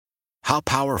How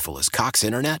powerful is Cox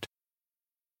Internet?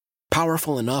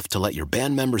 Powerful enough to let your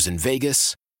band members in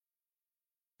Vegas,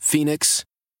 Phoenix,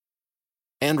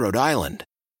 and Rhode Island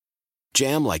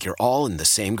jam like you're all in the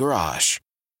same garage.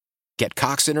 Get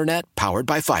Cox Internet powered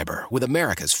by fiber with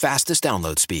America's fastest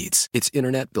download speeds. It's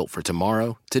internet built for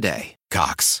tomorrow, today.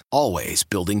 Cox, always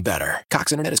building better.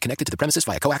 Cox Internet is connected to the premises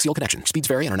via coaxial connection. Speeds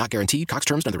vary and are not guaranteed. Cox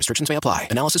terms and other restrictions may apply.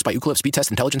 Analysis by Ookla Speed Test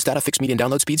Intelligence Data. Fixed median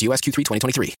download speeds. US Q3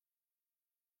 2023.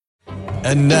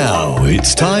 And now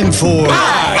it's time for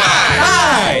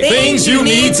Things you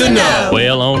need to know.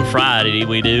 Well, on Friday,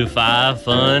 we do 5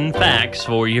 fun facts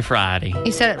for you Friday.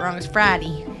 You said it wrong. It's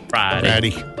Friday.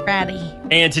 Friday.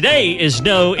 And today is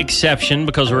no exception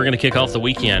because we're going to kick off the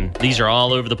weekend. These are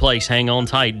all over the place. Hang on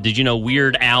tight. Did you know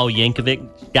Weird Al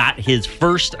Yankovic got his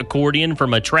first accordion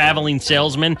from a traveling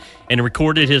salesman and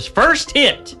recorded his first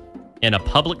hit in a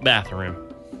public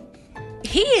bathroom?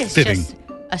 He is just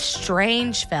a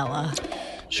strange fella.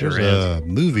 Sure There's a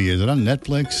movie, is it on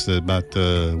Netflix, about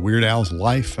Weird Al's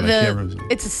life? I can't remember.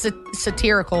 It's a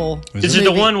satirical Is it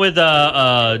the one with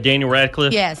Daniel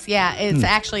Radcliffe? Yes, yeah. It's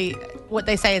actually, what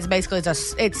they say is basically,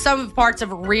 it's some parts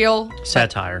of real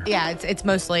satire. Yeah, it's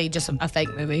mostly just a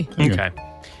fake movie. Okay.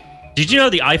 Did you know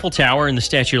the Eiffel Tower and the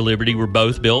Statue of Liberty were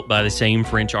both built by the same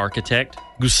French architect,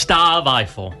 Gustave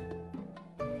Eiffel?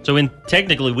 So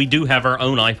technically, we do have our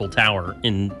own Eiffel Tower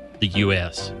in the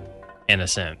U.S., in a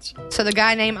sense. So the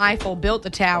guy named Eiffel built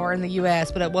the tower in the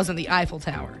U.S., but it wasn't the Eiffel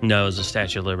Tower. No, it was the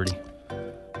Statue of Liberty.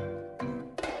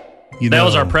 That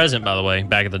was our present, by the way,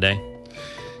 back in the day.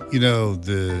 One of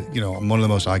the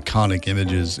most iconic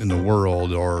images in the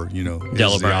world,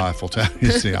 is the Eiffel Tower.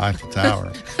 It's the Eiffel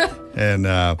Tower, and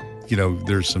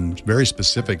there's some very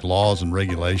specific laws and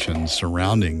regulations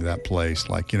surrounding that place.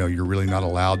 Like, you're really not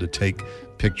allowed to take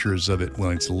pictures of it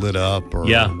when it's lit up or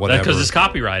whatever. Because it's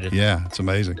copyrighted. Yeah, it's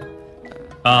amazing.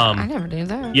 I never knew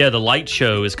that. Yeah, the light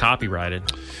show is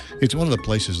copyrighted. It's one of the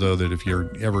places, though, that if you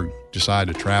ever decide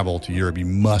to travel to Europe, you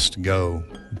must go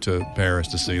to Paris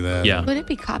to see that. Yeah. Would it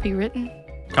be copywritten?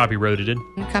 Copyrighted.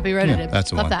 Copyrighted. Yeah, that's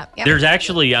the Love one. that. Yeah. There's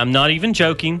actually, I'm not even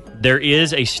joking, there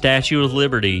is a Statue of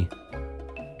Liberty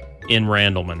in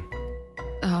Randleman.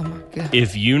 Oh, my God.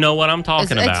 If you know what I'm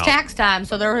talking about. It's tax time,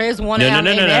 so there is one in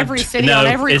every city on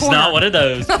every corner. It's not one of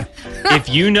those. If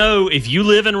you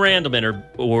live in Randleman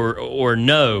or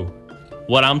know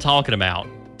what I'm talking about,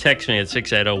 text me at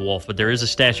 680-WOLF, but there is a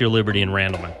Statue of Liberty in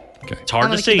Randleman. Okay. It's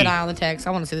hard to see. Keep an eye on the text. I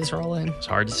want to see this roll in. It's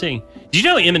hard to see. Did you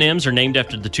know M&M's are named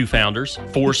after the two founders,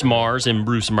 Forrest Mars and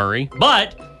Bruce Murray?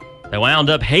 But they wound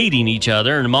up hating each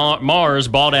other, and Mars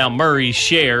bought out Murray's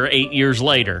share 8 years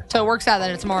later. So it works out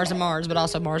that it's Mars and Mars, but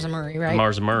also Mars and Murray, right?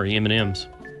 Mars and Murray, M&M's.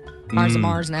 Mars and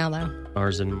Mars now, though.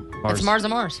 Mars and Mars. It's Mars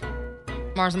and Mars.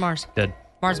 Mars and Mars. Good.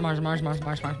 Mars and Mars and Mars and Mars and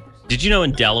Mars and Mars. Did you know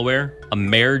in Delaware, a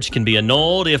marriage can be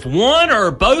annulled if one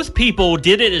or both people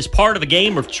did it as part of a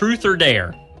game of truth or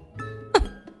dare?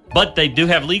 But they do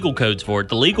have legal codes for it.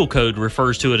 The legal code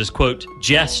refers to it as, quote,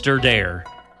 jest or dare.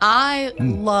 I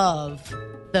love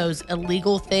those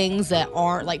illegal things that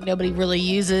aren't, like, nobody really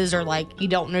uses or, like, you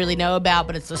don't really know about,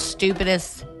 but it's the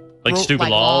stupidest. Like stupid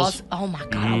laws? Oh, my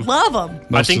God. I love them.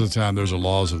 Most of the time, those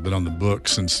laws have been on the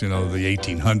books since, the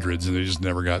 1800s, and they just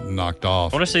never got knocked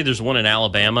off. I want to say there's one in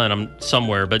Alabama, and I'm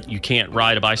somewhere, but you can't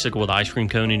ride a bicycle with an ice cream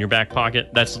cone in your back pocket.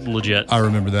 That's legit. I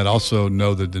remember that. Also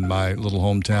know that in my little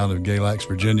hometown of Galax,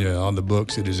 Virginia, on the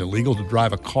books, it is illegal to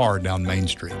drive a car down Main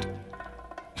Street.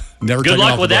 Never. Good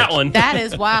luck with that one. That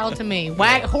is wild to me.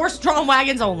 Horse-drawn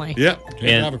wagons only. Yep. Can't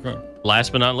And drive a car.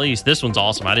 last but not least, this one's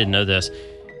awesome. I didn't know this.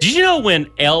 Did you know when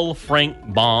L. Frank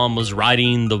Baum was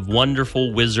writing The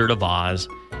Wonderful Wizard of Oz,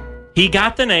 he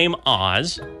got the name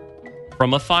Oz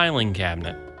from a filing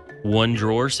cabinet? One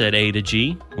drawer said A to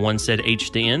G, one said H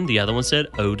to N, the other one said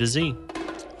O to Z.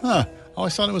 Huh. I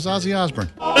always thought it was Ozzy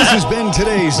Osbourne. This has been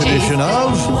today's edition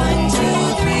of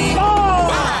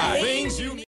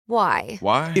Why?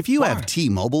 Why? If you have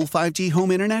T-Mobile 5G home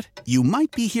internet, you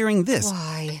might be hearing this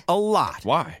Why? a lot.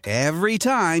 Why? Every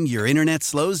time your internet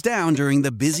slows down during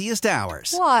the busiest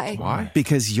hours. Why? Why?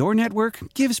 Because your network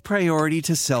gives priority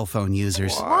to cell phone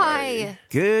users. Why?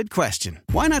 Good question.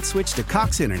 Why not switch to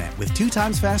Cox Internet with 2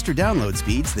 times faster download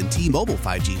speeds than T-Mobile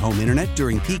 5G home internet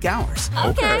during peak hours?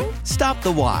 Okay. Stop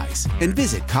the whys and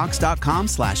visit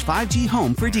cox.com/5G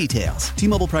home for details.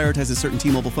 T-Mobile prioritizes certain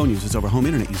T-Mobile phone users over home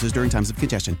internet users during times of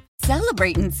congestion.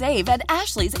 Celebrate and save at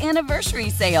Ashley's Anniversary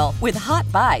Sale. With Hot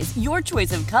Buys, your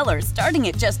choice of colors starting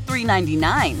at just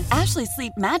 $3.99. Ashley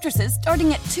Sleep mattresses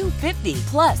starting at $2.50.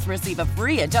 Plus, receive a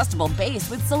free adjustable base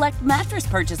with select mattress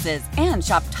purchases. And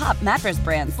shop top mattress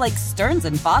brands like Stearns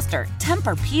 & Foster,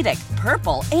 Tempur-Pedic,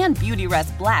 Purple, and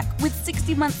Beautyrest Black with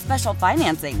 60-month special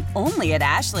financing. Only at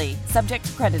Ashley. Subject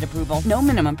to credit approval. No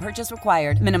minimum purchase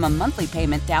required. Minimum monthly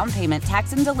payment, down payment,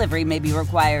 tax, and delivery may be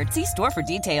required. See store for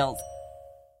details.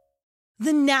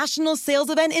 The national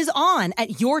sales event is on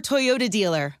at your Toyota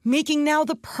dealer, making now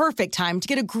the perfect time to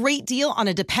get a great deal on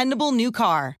a dependable new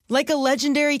car. Like a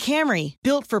legendary Camry,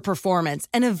 built for performance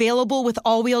and available with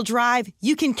all-wheel drive,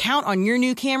 you can count on your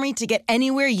new Camry to get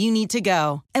anywhere you need to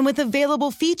go. And with available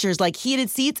features like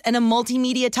heated seats and a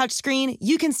multimedia touchscreen,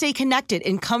 you can stay connected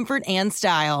in comfort and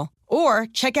style. Or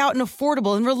check out an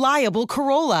affordable and reliable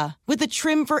Corolla with a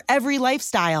trim for every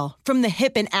lifestyle, from the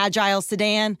hip and agile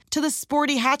sedan to the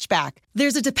sporty hatchback.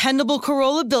 There's a dependable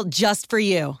Corolla built just for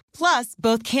you. Plus,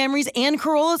 both Camrys and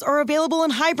Corollas are available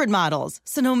in hybrid models,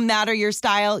 so no matter your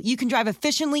style, you can drive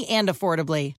efficiently and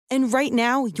affordably. And right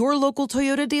now, your local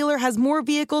Toyota dealer has more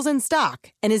vehicles in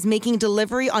stock and is making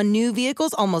delivery on new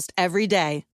vehicles almost every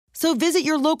day. So visit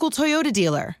your local Toyota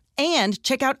dealer. And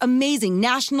check out amazing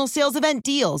national sales event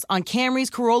deals on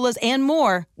Camrys, Corollas, and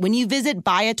more when you visit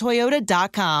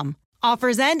buyatoyota.com.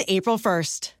 Offers end April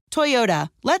 1st. Toyota,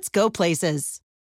 let's go places.